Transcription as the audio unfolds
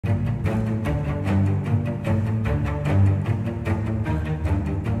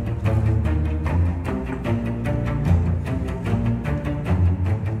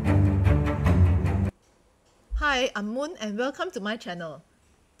Hi, I'm Moon and welcome to my channel.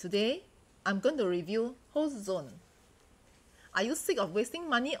 Today, I'm going to review HostZone. Are you sick of wasting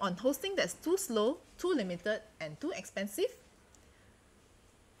money on hosting that's too slow, too limited, and too expensive?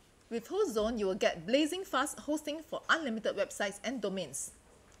 With HostZone, you will get blazing fast hosting for unlimited websites and domains.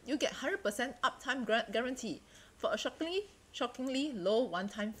 You get 100% uptime guarantee for a shockingly low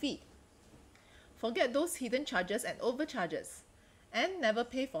one-time fee. Forget those hidden charges and overcharges, and never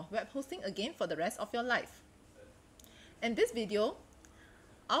pay for web hosting again for the rest of your life. In this video,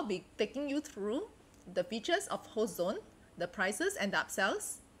 I'll be taking you through the features of HostZone, the prices and the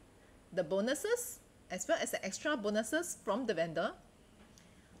upsells, the bonuses, as well as the extra bonuses from the vendor.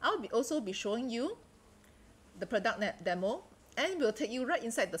 I'll also be showing you the product demo, and we'll take you right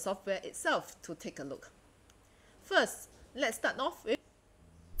inside the software itself to take a look. First, let's start off with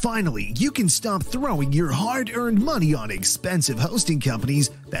Finally, you can stop throwing your hard-earned money on expensive hosting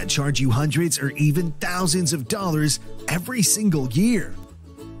companies that charge you hundreds or even thousands of dollars every single year.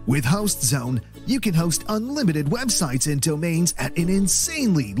 With HostZone, you can host unlimited websites and domains at an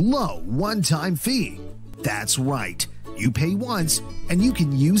insanely low one-time fee. That's right, you pay once and you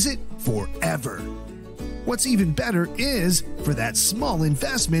can use it forever. What's even better is, for that small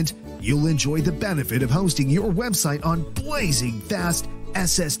investment, you'll enjoy the benefit of hosting your website on blazing fast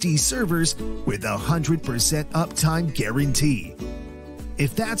SSD servers with a 100% uptime guarantee.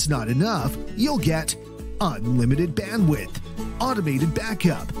 If that's not enough, you'll get unlimited bandwidth, automated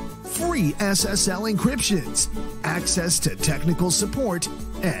backup, free SSL encryptions, access to technical support,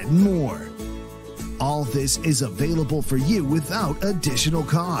 and more. All this is available for you without additional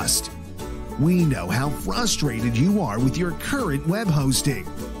cost. We know how frustrated you are with your current web hosting,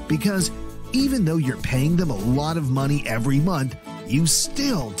 because even though you're paying them a lot of money every month, you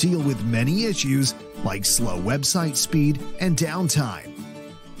still deal with many issues like slow website speed and downtime.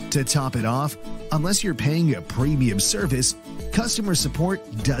 To top it off, unless you're paying a premium service, customer support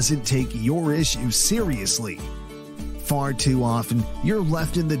doesn't take your issues seriously. Far too often, you're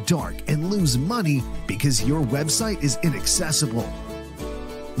left in the dark and lose money because your website is inaccessible.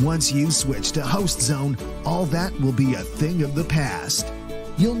 Once you switch to HostZone, all that will be a thing of the past.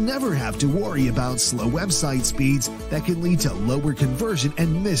 You'll never have to worry about slow website speeds that can lead to lower conversion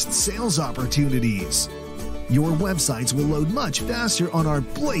and missed sales opportunities. Your websites will load much faster on our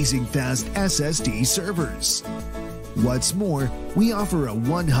blazing fast SSD servers. What's more, we offer a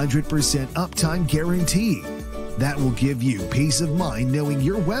 100% uptime guarantee. That will give you peace of mind knowing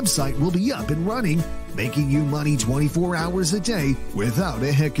your website will be up and running, making you money 24 hours a day without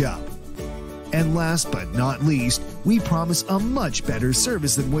a hiccup. And last but not least, we promise a much better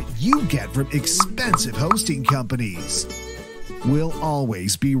service than what you get from expensive hosting companies. We'll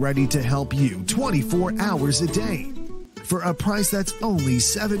always be ready to help you 24 hours a day. For a price that's only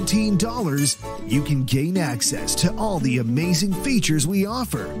 $17, you can gain access to all the amazing features we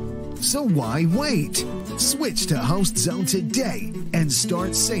offer. So why wait? Switch to HostZone today and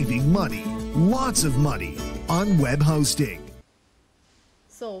start saving money, lots of money, on web hosting.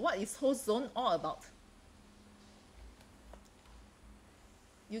 So what is HostZone all about?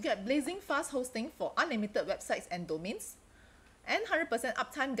 You get blazing fast hosting for unlimited websites and domains, and 100%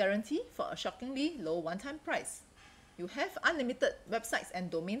 uptime guarantee for a shockingly low one-time price. You have unlimited websites and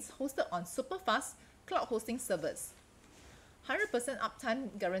domains hosted on super fast cloud hosting servers. 100%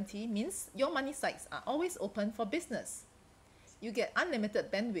 uptime guarantee means your money sites are always open for business. You get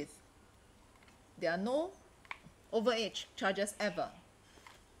unlimited bandwidth. There are no overage charges ever.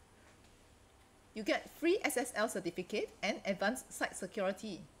 You get free SSL certificate and advanced site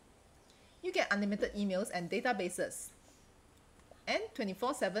security. You get unlimited emails and databases, and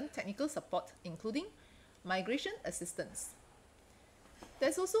 24/7 technical support, including migration assistance.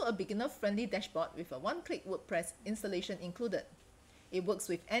 There's also a beginner-friendly dashboard with a one-click Wordpress installation included. It works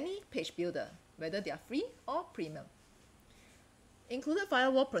with any page builder, whether they are free or premium. Included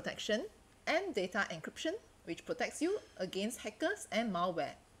firewall protection and data encryption, which protects you against hackers and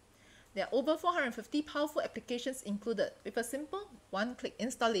malware. There are over 450 powerful applications included with a simple one-click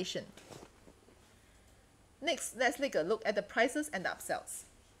installation. Next, let's take a look at the prices and the upsells.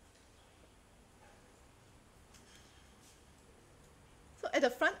 So at the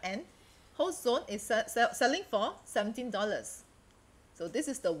front end, HostZone is selling for $17. So this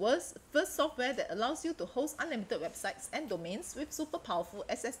is the world's first software that allows you to host unlimited websites and domains with super powerful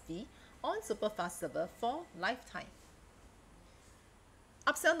SSD on super fast server for lifetime.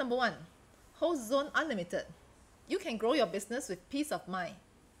 Upsell number 1, HostZone Unlimited. You can grow your business with peace of mind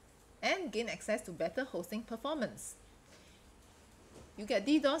and gain access to better hosting performance. You get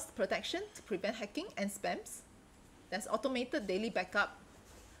DDoS protection to prevent hacking and spams. There's automated daily backup,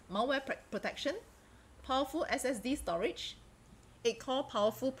 malware protection, powerful SSD storage, 8-core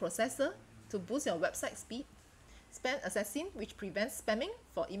powerful processor to boost your website speed, spam assassin which prevents spamming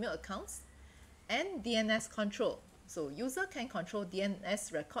for email accounts, and DNS control, so user can control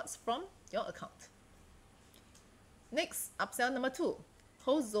DNS records from your account. Next, upsell number 2,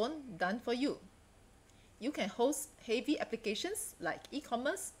 HostZone done for you. You can host heavy applications like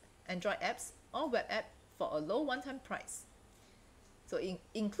e-commerce, Android apps, or web app for a low one-time price. So it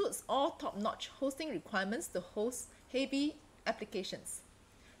includes all top-notch hosting requirements to host heavy applications.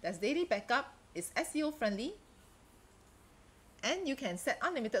 There's daily backup, is SEO friendly, and you can set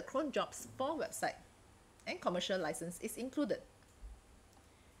unlimited cron jobs for website, and commercial license is included.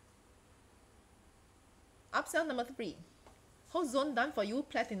 Upsell number 3, HostZone done for you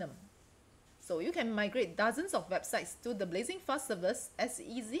Platinum. So you can migrate dozens of websites to the blazing fast servers as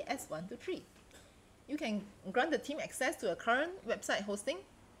easy as 1 to 3. You can grant the team access to a current website hosting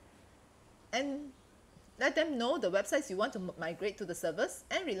and let them know the websites you want to migrate to the servers,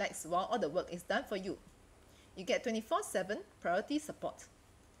 and relax while all the work is done for you. You get 24/7 priority support.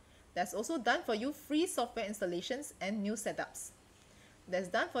 There's also done for you free software installations and new setups. There's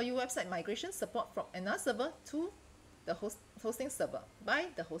done for you website migration support from another server to the hosting server by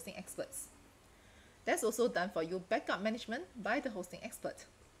the hosting experts. There's also done for you backup management by the hosting expert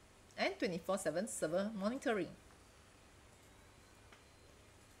and 24/7 server monitoring.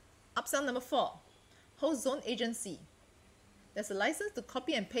 Upsell number 4, HostZone Agency. There's a license to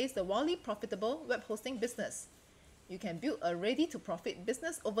copy and paste the wildly profitable web hosting business. You can build a ready-to-profit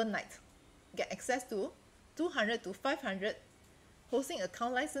business overnight. Get access to 200 to 500 hosting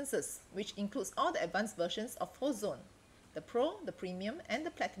account licenses, which includes all the advanced versions of HostZone, the Pro, the Premium, and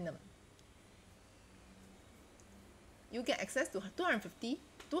the Platinum. You get access to 250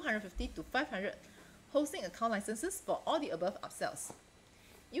 to 500 hosting account licenses for all the above upsells.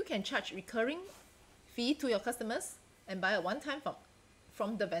 You can charge recurring fee to your customers and buy a one-time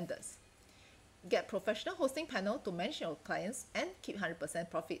from the vendors. Get professional hosting panel to manage your clients and keep 100%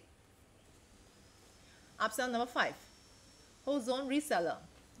 profit. Upsell number 5, HostZone Reseller.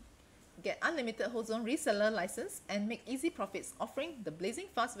 Get unlimited HostZone Reseller license and make easy profits offering the blazing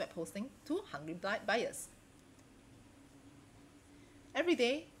fast web hosting to hungry buyers. Every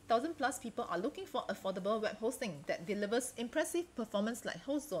day, 1,000+ people are looking for affordable web hosting that delivers impressive performance like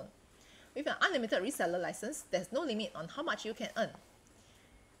HostZone. With an unlimited reseller license, there's no limit on how much you can earn.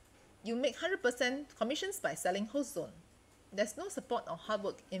 You make 100% commissions by selling HostZone. There's no support or hard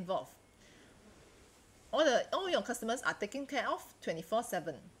work involved. All your customers are taken care of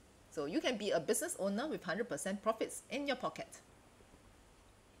 24/7. So you can be a business owner with 100% profits in your pocket.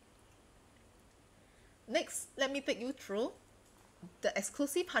 Next, let me take you through the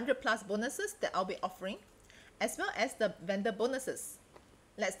exclusive 100+ bonuses that I'll be offering, as well as the vendor bonuses.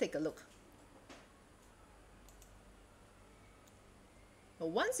 Let's take a look. So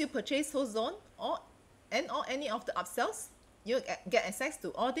once you purchase HostZone or any of the upsells, you get access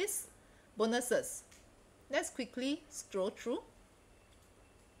to all these bonuses. Let's quickly scroll through.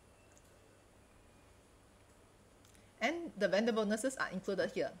 And the vendor bonuses are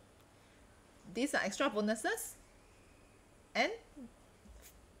included here. These are extra bonuses. And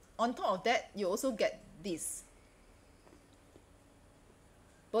on top of that, you also get this.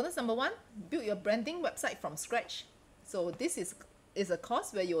 Bonus number 1, build your branding website from scratch. So this is a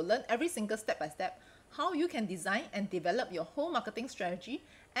course where you'll learn every single step by step how you can design and develop your whole marketing strategy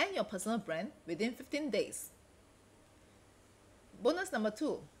and your personal brand within 15 days. Bonus number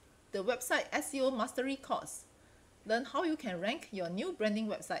 2, the website SEO mastery course. Learn how you can rank your new branding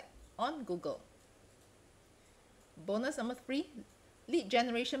website on Google. Bonus number 3, lead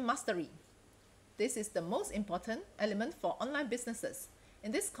generation mastery. This is the most important element for online businesses.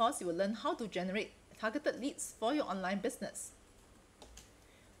 In this course, you will learn how to generate targeted leads for your online business.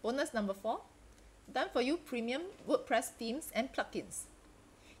 Bonus number 4, done for you premium WordPress themes and plugins.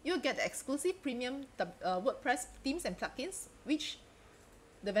 You'll get the exclusive premium WordPress themes and plugins, which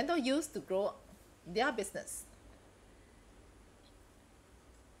the vendor used to grow their business.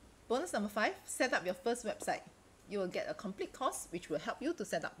 Bonus number 5, set up your first website. You will get a complete course which will help you to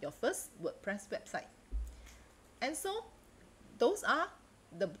set up your first WordPress website. And so, those are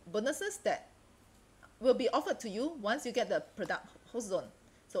the bonuses that will be offered to you once you get the product HostZone.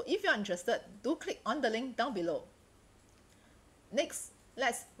 So if you're interested, do click on the link down below. Next,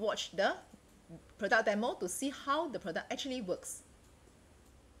 let's watch the product demo to see how the product actually works.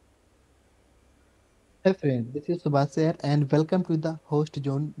 Hi friend, this is Subhash here and welcome to the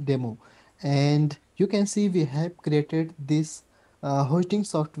HostZone demo. And you can see we have created this hosting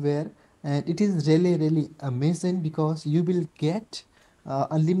software, and it is really amazing because you will get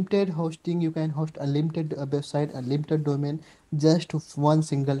unlimited hosting. You can host unlimited website, unlimited domain, just one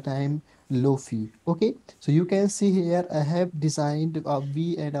single time, low fee. Okay, so you can see here I have designed,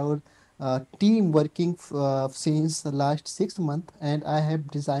 we and our team working since the last 6 months, and I have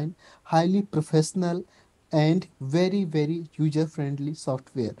designed highly professional and very very user friendly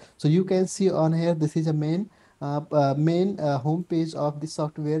software. So you can see on here, this is a main home page of the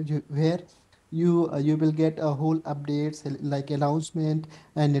software, where you will get a whole updates like announcement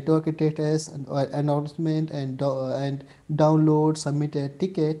and network status and announcement and download, submit a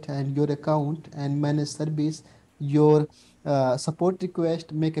ticket and your account and manage service, your support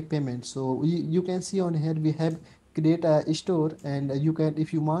request, make a payment. So you can see on here we have create a store, and you can,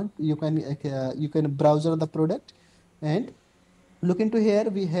 if you want, you can browser the product. And look into here,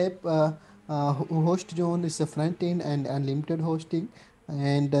 we have host zone is a front end and unlimited hosting,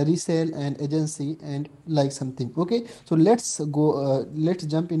 and resale and agency and like something. Okay, so let's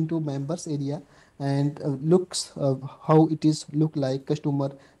jump into members area, and looks how it is look like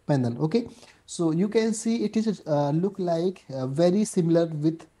customer panel. Okay, so you can see it is look like very similar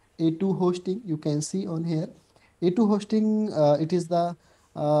with A2 hosting. You can see on here A2 hosting, it is the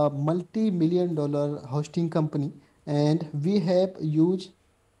multi-million dollar hosting company, and we have used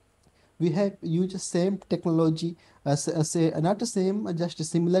same technology, say not the same, just a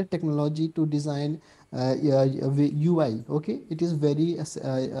similar technology to design UI. Okay, it is very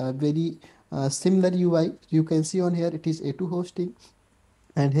similar UI. You can see on here it is A2 hosting,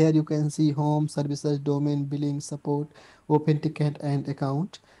 and here you can see home services, domain, billing, support, open ticket and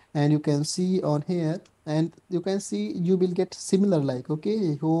account. And you can see on here, and you can see you will get similar like,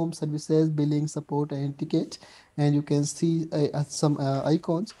 okay, home services, billing, support and ticket. And you can see some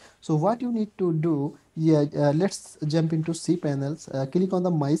icons. So what you need to do, yeah, let's jump into cpanels. Click on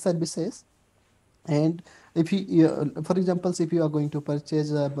the my services, and if for example, if you are going to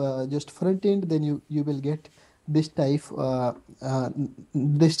purchase just front end, then you will get this type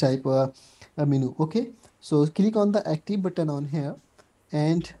this type menu. Okay, so click on the active button on here,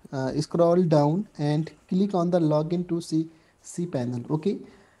 and scroll down and click on the login to cpanel. Okay,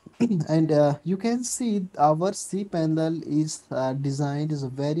 and you can see our cpanel is designed is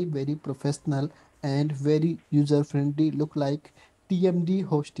very very professional and very user friendly, look like TMD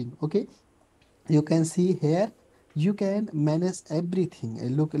hosting. Okay, you can see here you can manage everything.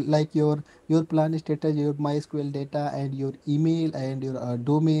 Look like your plan status, your MySQL data and your email and your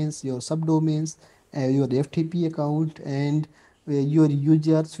domains, your subdomains, your FTP account, and your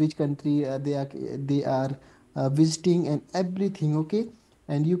users, which country they are visiting and everything. Okay,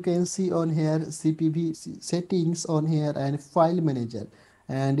 and you can see on here CPV settings on here and file manager.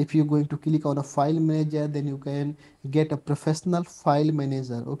 And if you're going to click on a file manager, then you can get a professional file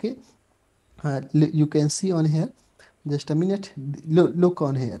manager. Okay, you can see on here, just a minute, look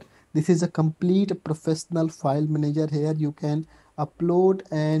on here, this is a complete professional file manager. Here you can upload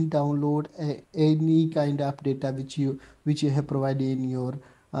and download any kind of data which you have provided in your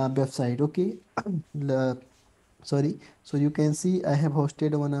website. Okay, sorry. So you can see I have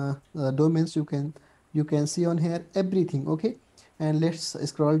hosted on domains. You can see on here everything. Okay, and let's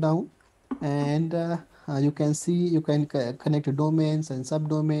scroll down, and you can see you can connect domains and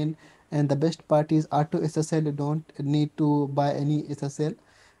subdomain. And the best part is auto SSL, you don't need to buy any SSL.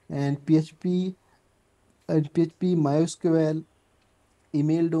 And PHP, MySQL,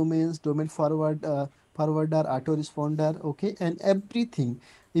 email domains, domain forwarder, autoresponder. Okay, and everything.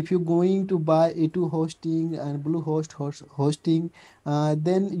 If you're going to buy A2 hosting and Bluehost hosting,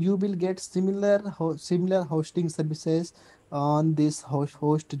 then you will get similar hosting services on this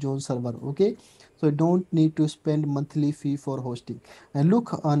HostZone server. Okay, so you don't need to spend monthly fee for hosting. And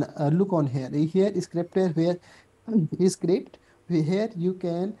look on here is scripted where is script. Here you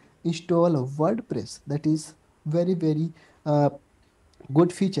can install a WordPress, that is very very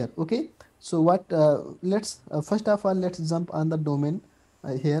good feature. Okay, so what let's first of all, let's jump on the domain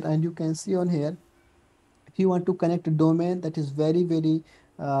here. And you can see on here, if you want to connect a domain, that is very very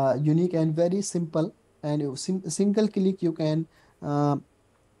unique and very simple. And single click you can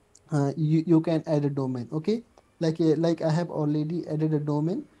you can add a domain. Okay, like I have already added a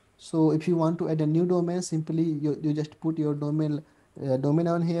domain. So if you want to add a new domain, simply you just put your domain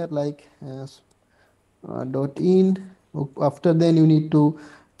on here, like dot in. After then you need to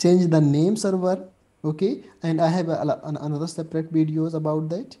change the name server. Okay, and I have another separate videos about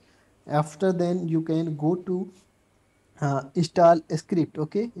that. After then you can go to install a script.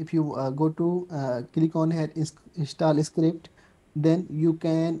 Okay, if you go to click on here install script, then you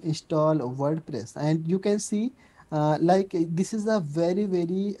can install WordPress. And you can see this is a very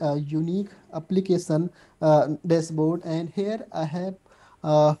very unique application dashboard. And here I have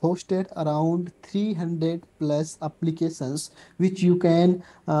hosted around 300 plus applications, which you can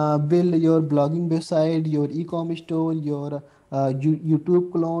build your blogging website, your e-commerce store, your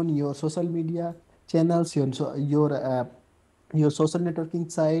YouTube clone, your social media channels, your social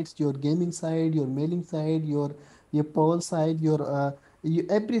networking sites, your gaming site, your mailing site, your poll site,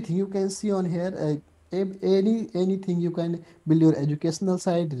 everything you can see on here. Anything you can build, your educational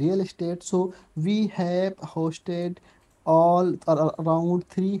site, real estate. So we have hosted around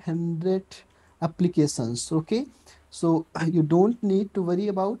 300 applications. Okay, so you don't need to worry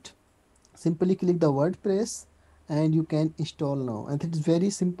about. Simply click the WordPress and you can install now, and it is very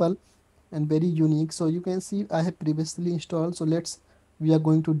simple and very unique. So you can see I have previously installed, so we are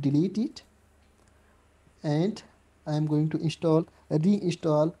going to delete it, and I am going to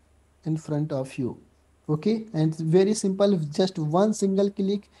reinstall in front of you. Okay, and it's very simple, just one single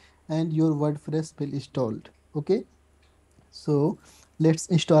click and your WordPress will installed. Okay, so let's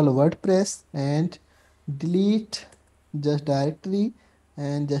install WordPress and delete just directory,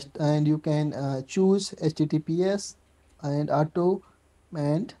 and you can choose HTTPS and auto,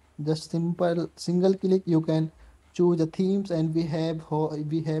 and just simple single click you can choose the themes. And we have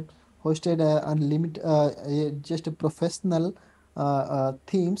hosted unlimited just a professional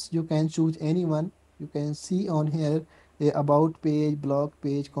themes. You can choose anyone. You can see on here about page, blog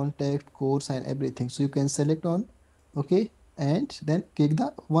page, contact, course, and everything. So you can select on. Okay, and then click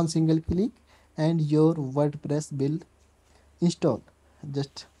the one single click and your WordPress will install.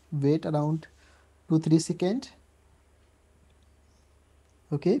 Just wait around 2-3 seconds.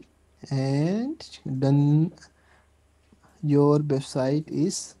 Okay, and then your website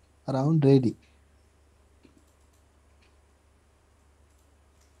is around ready.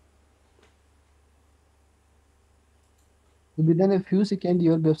 Within a few seconds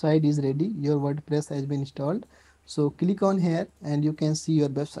your website is ready, your WordPress has been installed. So click on here and you can see your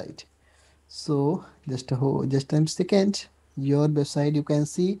website. So just a second, your website, you can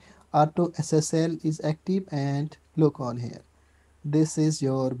see auto SSL is active, and look on here, this is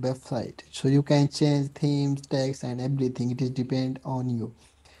your website. So you can change themes, text, and everything. It is depend on you.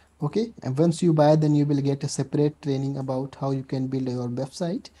 Okay, and once you buy, then you will get a separate training about how you can build your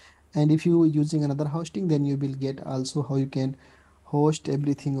website. And if you using another hosting, then you will get also how you can host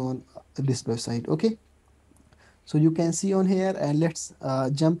everything on this website. Okay, so you can see on here, and let's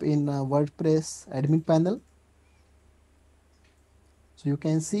jump in WordPress admin panel. So you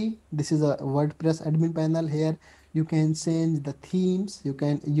can see this is a WordPress admin panel. Here you can change the themes, you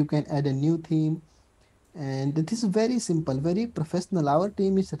can add a new theme, and it is very simple, very professional. Our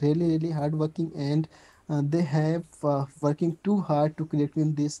team is really hardworking, and they have working too hard to create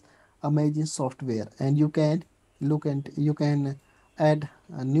in this amazing software. And you can look, and you can add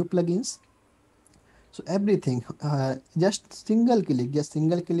new plugins. So everything, just single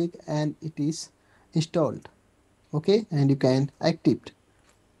click and it is installed. Okay, and you can active.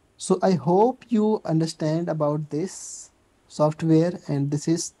 So I hope you understand about this software, and this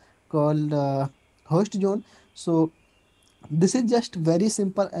is called HostZone. So this is just very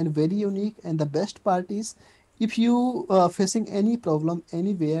simple and very unique, and the best part is, if you facing any problem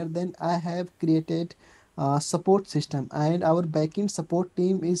anywhere, then I have created a support system, and our backend support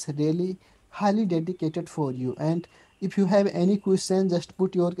team is really highly dedicated for you. And if you have any question, just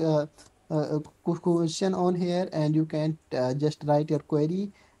put your question on here, and you can just write your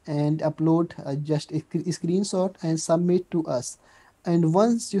query and upload just a screenshot and submit to us. And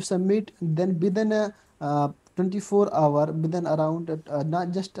once you submit, then within a 24 hour, within around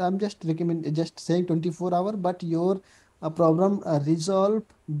not just, I'm just recommend just saying 24 hour, but your problem resolve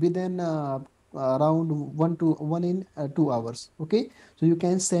within around 1 in 2 hours. Okay, so you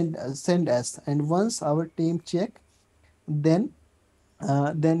can send us, and once our team check, then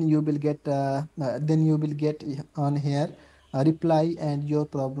then you will get on here a reply, and your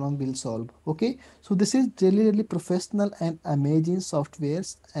problem will solve. Okay, so this is really professional and amazing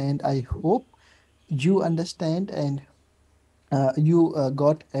softwares, and I hope you understand, and you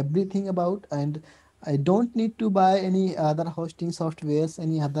got everything about. And I don't need to buy any other hosting softwares,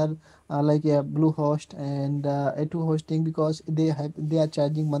 any other like Bluehost and A2 hosting, because they are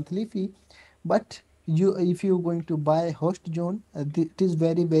charging monthly fee. But if you're going to buy HostZone, it is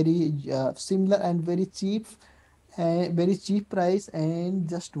very similar and very cheap price, and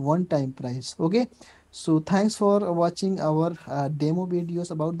just one time price. Okay, so thanks for watching our demo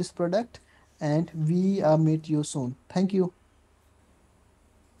videos about this product, and we meet you soon. Thank you.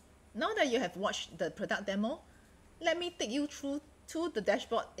 Now that you have watched the product demo, let me take you through to the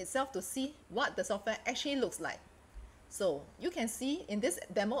dashboard itself to see what the software actually looks like. So you can see in this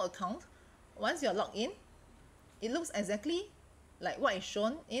demo account, once you're logged in, it looks exactly like what is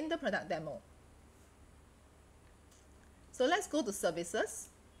shown in the product demo. So let's go to Services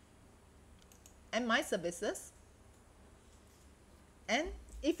and My Services. And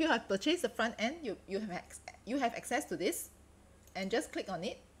if you have purchased the front end, you have access to this, and just click on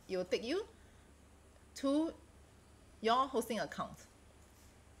it. It will take you to your hosting account,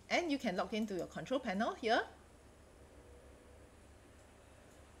 and you can log into your control panel here.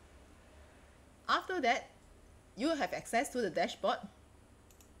 After that, you have access to the dashboard,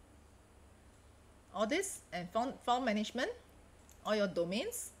 all this, and file management, all your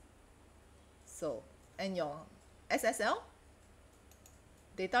domains, so, and your SSL,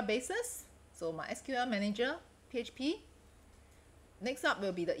 databases, so MySQL Manager, PHP. Next up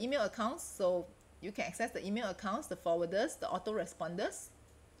will be the email accounts, so you can access the email accounts, the forwarders, the autoresponders,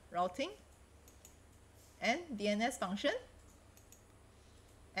 routing, and DNS function,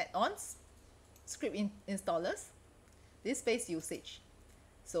 add-ons, script installers, disk space usage.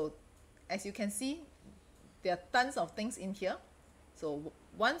 So as you can see, there are tons of things in here. So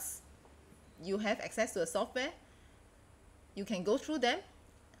once you have access to the software, you can go through them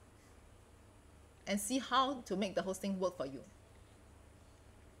and see how to make the hosting work for you.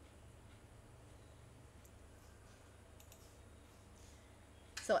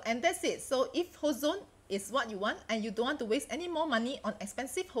 So, and that's it. So if HostZone is what you want and you don't want to waste any more money on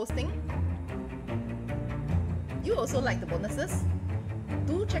expensive hosting, you also like the bonuses,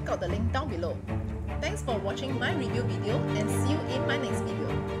 do check out the link down below. Thanks for watching my review video, and see you in my next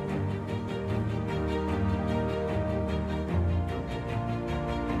video.